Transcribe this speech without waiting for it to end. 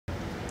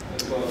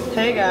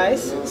Hey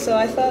guys, so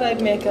I thought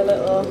I'd make a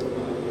little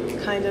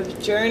kind of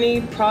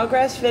journey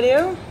progress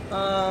video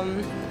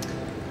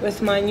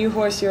with my new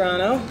horse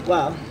Urii.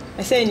 Well,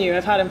 I say new,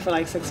 I've had him for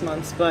like 6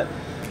 months, but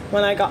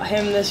when I got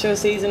him the show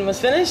season was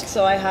finished,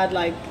 so I had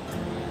like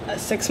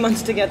 6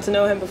 months to get to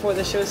know him before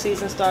the show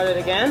season started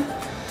again.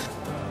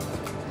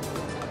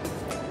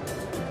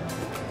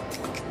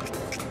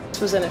 This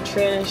was in a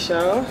training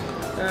show.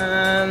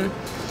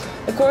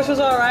 The course was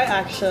alright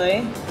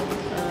actually.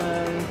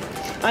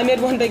 I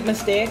made one big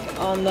mistake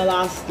on the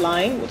last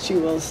line, which you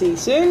will see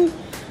soon.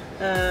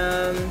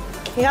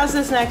 He has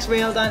this next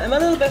rail down. I'm a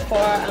little bit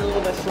far and a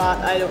little bit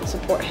flat. I don't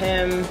support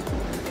him.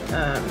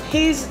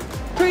 He's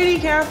pretty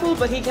careful,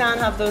 but he can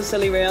have those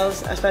silly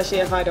rails, especially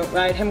if I don't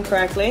ride him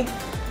correctly.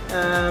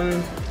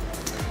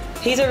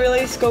 He's a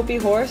really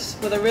scopy horse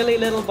with a really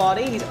little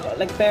body. He's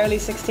like barely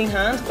 16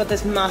 hands, but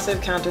this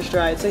massive canter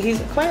stride. So he's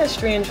quite a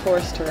strange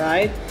horse to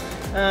ride.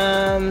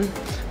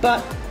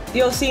 But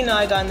you'll see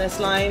now down this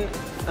line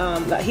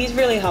that he's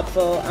really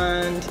helpful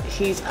and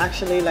he's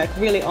actually like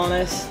really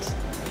honest.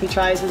 He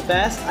tries his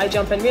best. I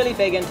jump in really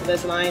big into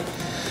this line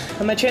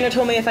and my trainer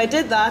told me if I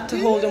did that to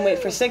hold and wait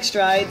for 6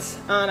 strides,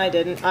 and I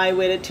didn't. I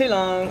waited too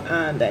long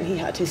and then he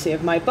had to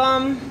save my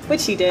bum,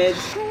 which he did,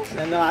 and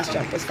then the last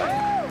jump was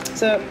fine.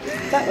 So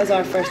that was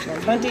our first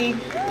 120.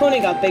 Pony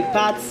got big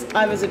pats.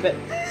 I was a bit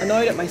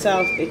annoyed at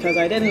myself because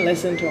I didn't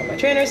listen to what my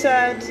trainer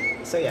said.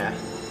 So yeah,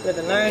 live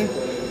and learn.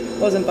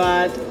 Wasn't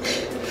bad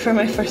for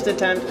my first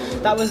attempt.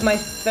 That was my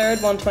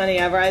 3rd 120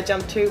 ever. I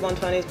jumped 2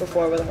 120s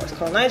before with a horse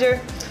called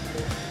Niger.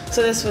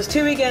 So this was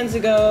 2 weekends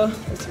ago.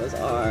 This was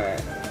our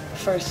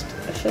first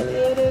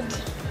affiliated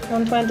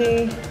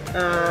 120.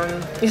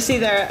 You see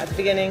there at the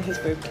beginning he's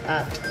booked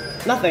at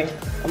nothing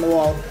on the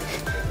wall.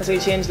 So we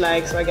changed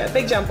legs, so I get a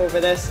big jump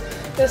over this.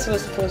 This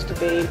was supposed to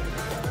be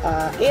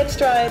 8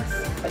 strides.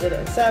 I did it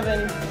in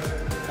 7.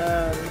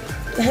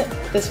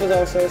 This was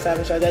also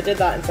 7 strides. I did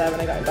that in 7,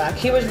 I got him back.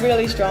 He was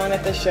really strong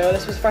at this show.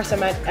 This was the first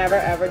time I'd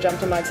ever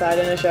jumped him outside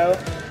in a show.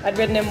 I'd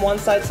ridden him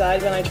once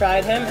outside when I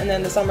tried him, and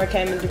then the summer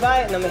came in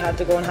Dubai, and then we had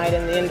to go and hide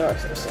in the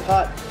indoors because it was so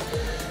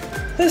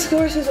hot. This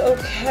course is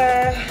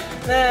okay.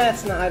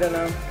 It's not, I don't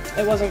know.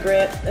 It wasn't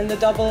great. In the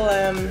double,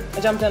 I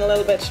jumped in a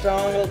little bit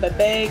strong, a little bit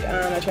big,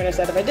 and my trainer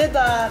said if I did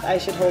that, I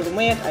should hold and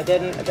wait. I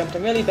didn't. I jumped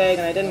in really big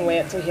and I didn't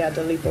wait, so he had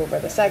to leap over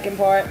the second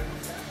part.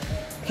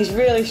 He's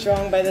really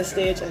strong by this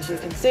stage, as you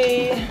can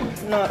see,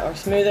 not our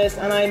smoothest,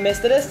 and I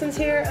missed the distance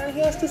here, and he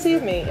has to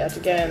save me yet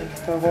again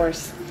for a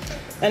horse.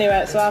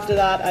 Anyway, so after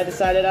that, I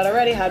decided I'd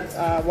already had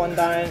one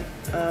down.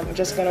 I'm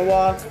just going to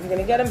walk, I'm going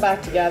to get him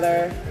back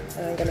together,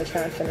 and I'm going to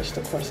try and finish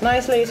the course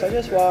nicely. So I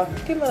just walk,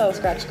 give him a little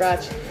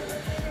scratch,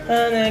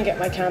 and then get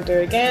my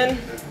canter again.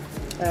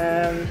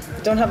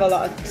 Don't have a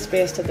lot of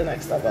space to the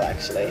next double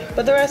actually,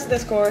 but the rest of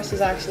this course is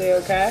actually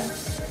okay.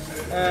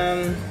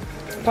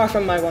 Apart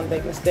from my one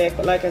big mistake,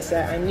 but like I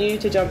said, I'm new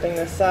to jumping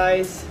this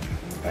size.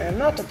 I am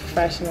not a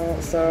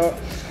professional, so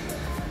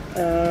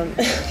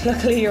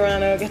luckily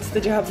Urii gets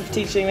the job of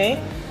teaching me.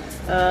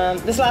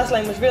 This last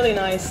line was really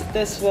nice.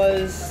 This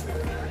was,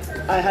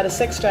 I had a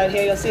 6 stride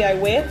here. You'll see I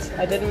wait.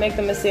 I didn't make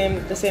the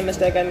same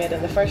mistake I made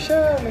in the first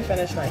show, and we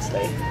finished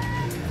nicely.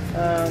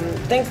 I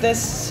think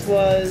this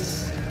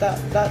was,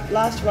 that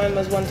last round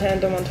was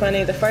 110 to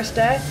 120 the first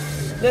day.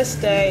 This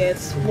day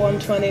it's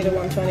 120 to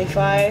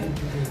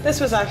 125. This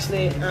was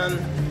actually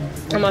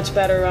a much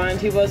better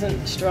round. He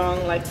wasn't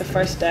strong like the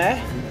first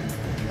day.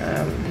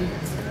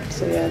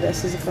 So yeah,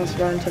 this is the first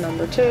round to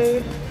number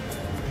 2.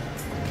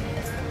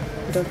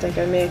 I don't think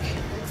I make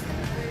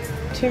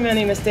too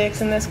many mistakes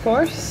in this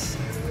course,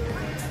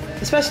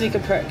 especially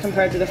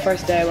compared to the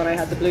first day when I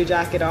had the blue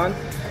jacket on.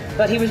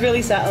 But he was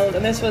really settled,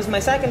 and this was my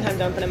 2nd time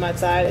jumping him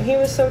outside, and he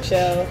was so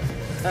chill.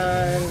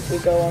 And we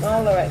go on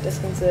all the right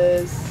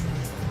distances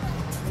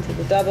into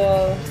the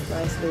double,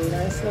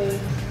 nicely.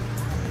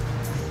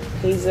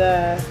 He's,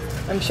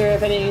 I'm sure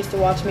if any of you used to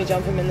watch me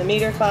jump him in the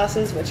meter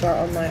classes, which are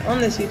on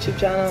this YouTube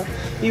channel,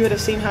 you would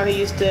have seen how he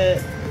used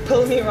to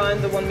pull me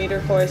around the 1 meter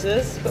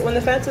courses. But when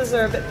the fences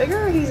are a bit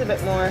bigger, he's a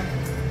bit more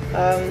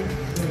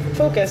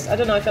focused. I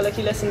don't know, I feel like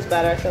he listens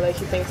better. I feel like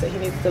he thinks that he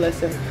needs to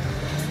listen.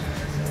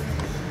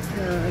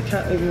 I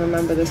can't even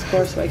remember this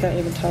course, so I can't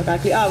even talk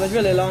actually. It was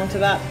really long to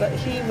that, but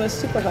he was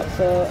super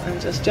helpful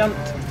and just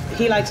jumped.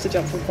 He likes to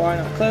jump from far,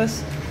 not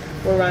close.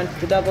 We're around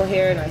the double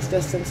here, nice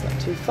distance, not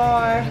too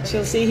far. So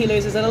you'll see he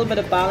loses a little bit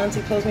of balance.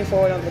 He pulls me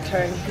forward on the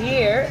turn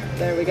here.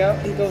 There we go.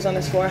 He goes on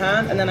his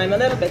forehand, and then I'm a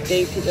little bit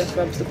deep. He just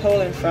rubs the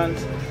pole in front.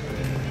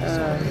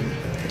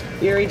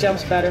 Urii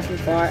jumps better from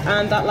far.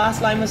 And that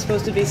last line was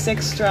supposed to be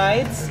 6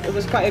 strides. It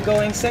was quite a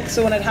going 6,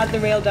 so when I'd had the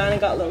rail down and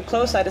got a little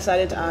close, I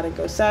decided to add and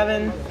go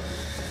 7.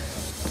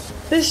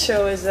 This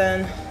show is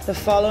then the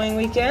following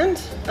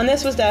weekend, and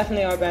this was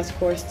definitely our best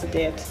course to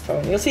date.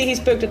 You'll see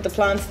he's booked at the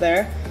plants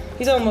there.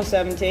 He's almost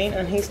 17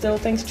 and he still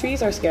thinks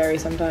trees are scary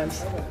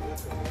sometimes.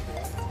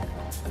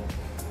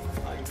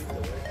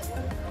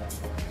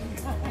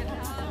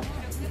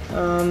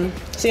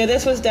 So yeah,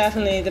 this was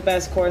definitely the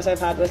best course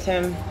I've had with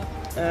him.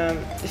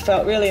 It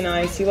felt really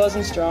nice. He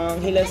wasn't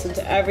strong. He listened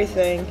to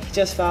everything. He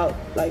just felt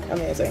like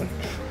amazing.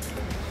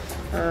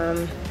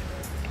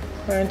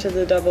 Round to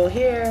the double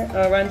here.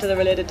 Round to the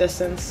related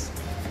distance.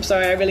 I'm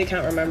sorry, I really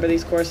can't remember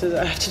these courses.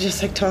 I have to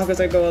just like talk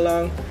as I go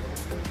along.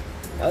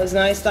 That was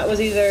nice. That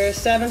was either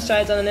 7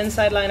 strides on an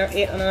inside line or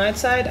 8 on an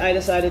outside. I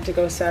decided to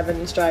go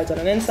 7 strides on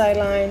an inside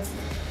line.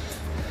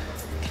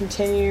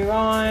 Continue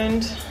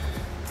round.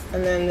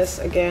 And then this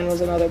again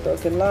was another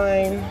broken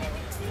line.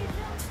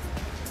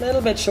 A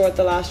little bit short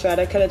the last stride.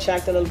 I could have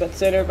checked a little bit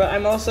sooner, but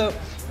I'm also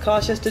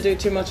cautious to do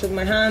too much with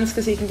my hands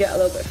because he can get a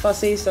little bit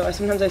fussy, so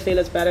sometimes I feel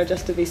it's better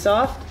just to be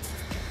soft.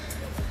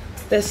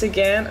 This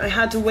again, I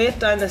had to wait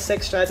down the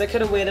 6 strides. I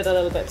could have waited a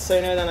little bit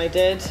sooner than I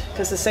did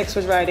because the 6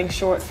 was riding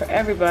short for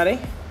everybody.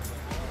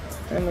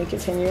 And we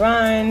continue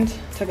round.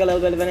 Took a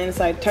little bit of an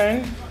inside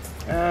turn.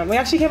 We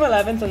actually came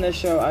 11th on this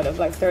show out of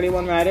like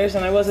 31 riders,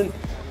 and I wasn't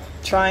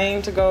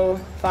trying to go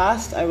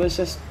fast. I was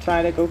just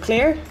trying to go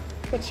clear,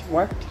 which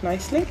worked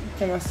nicely,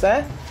 I must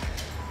say.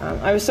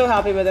 I was so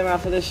happy with him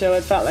after the show.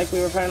 It felt like we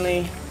were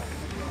finally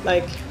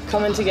like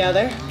coming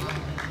together,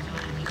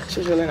 which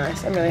was really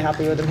nice. I'm really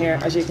happy with him here,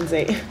 as you can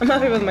see. I'm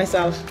happy with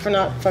myself for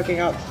not fucking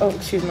up. Oh,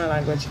 excuse my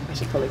language. I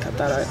should probably cut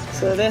that out.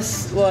 So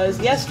this was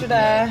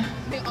yesterday.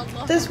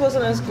 This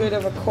wasn't as good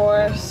of a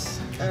course.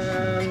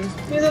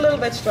 He was a little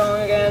bit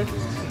strong again.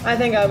 I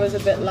think I was a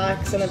bit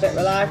lax and a bit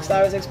relaxed.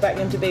 I was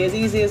expecting him to be as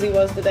easy as he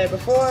was the day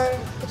before,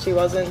 which he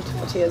wasn't.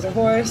 But he is a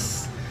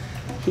horse.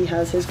 He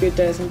has his good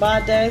days and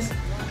bad days.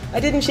 I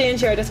didn't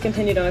change here. I just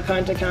continued on a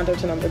canter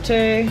to number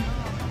 2.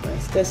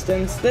 Nice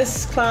distance.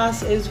 This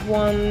class is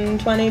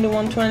 120 to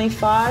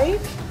 125.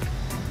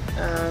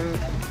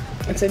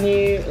 It's a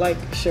new like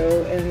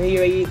show in the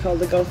UAE called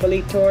the Gulf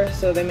Elite Tour,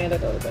 so they made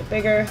it a little bit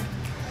bigger.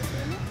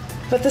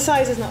 But the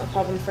size is not a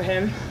problem for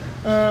him.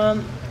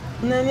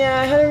 And then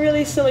yeah, I had a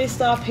really silly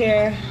stop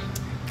here.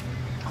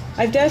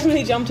 I've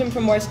definitely jumped him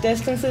from worse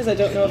distances. I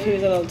don't know if he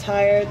was a little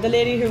tired. The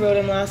lady who rode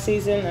him last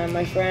season,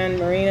 my friend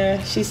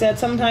Marina, she said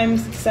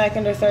sometimes the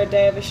 2nd or 3rd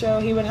day of a show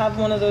he would have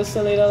one of those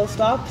silly little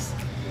stops.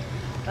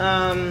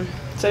 So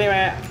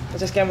anyway, I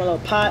just gave him a little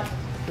pat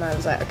and I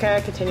was like, okay,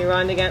 I'll continue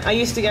round again. I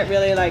used to get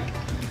really like,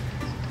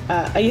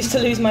 I used to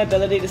lose my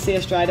ability to see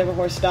a stride of a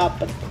horse stop,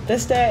 but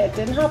this day it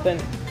didn't happen.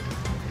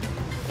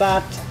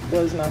 That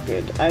was not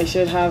good. I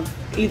should have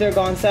either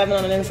gone 7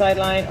 on an inside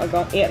line or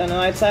gone 8 on an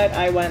outside.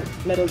 I went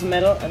middle to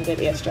middle and did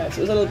 8 strides.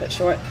 It was a little bit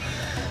short.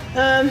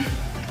 I'm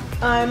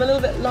a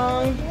little bit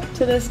long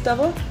to this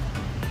double.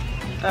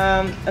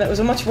 And it was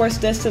a much worse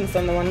distance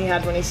than the one he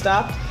had when he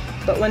stopped.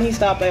 But when he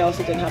stopped, I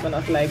also didn't have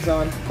enough legs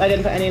on. I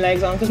didn't put any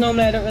legs on because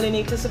normally I don't really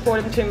need to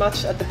support him too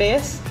much at the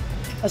base,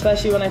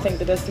 especially when I think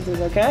the distance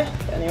is okay.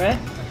 But anyway,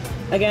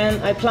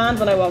 again, I planned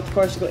when I walked the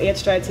course to go 8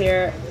 strides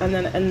here,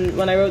 and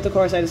when I rode the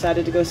course I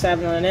decided to go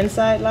 7 on an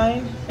inside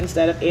line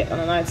instead of 8 on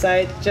an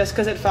outside, just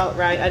because it felt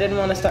right. I didn't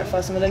want to start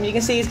fussing with him. You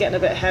can see he's getting a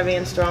bit heavy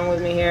and strong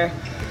with me here.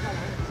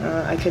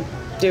 I could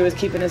do with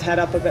keeping his head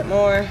up a bit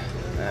more.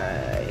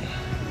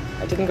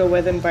 I didn't go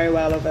with him very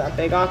well over that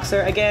big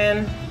oxer.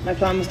 Again, my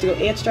plan was to go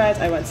 8 strides.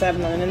 I went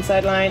 7 on an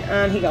inside line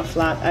and he got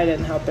flat. I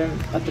didn't help him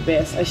at the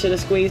base. I should have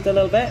squeezed a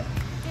little bit.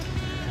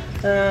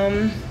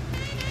 And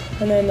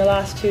then the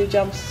last 2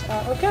 jumps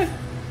are okay.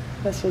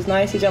 This was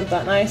nice, he jumped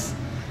that nice.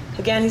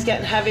 Again, he's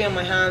getting heavy on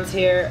my hands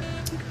here.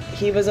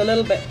 He was a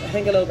little bit, I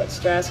think a little bit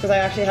stressed because I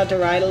actually had to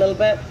ride a little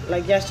bit.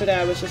 Like yesterday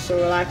I was just so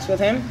relaxed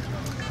with him.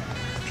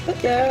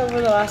 But yeah,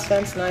 over the last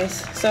fence,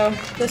 nice. So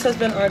this has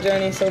been our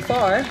journey so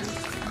far.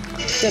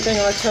 Dipping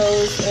our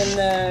toes in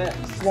the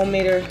 1.25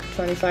 meter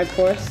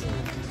course.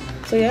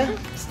 So yeah,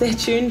 stay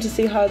tuned to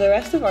see how the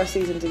rest of our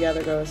season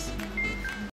together goes.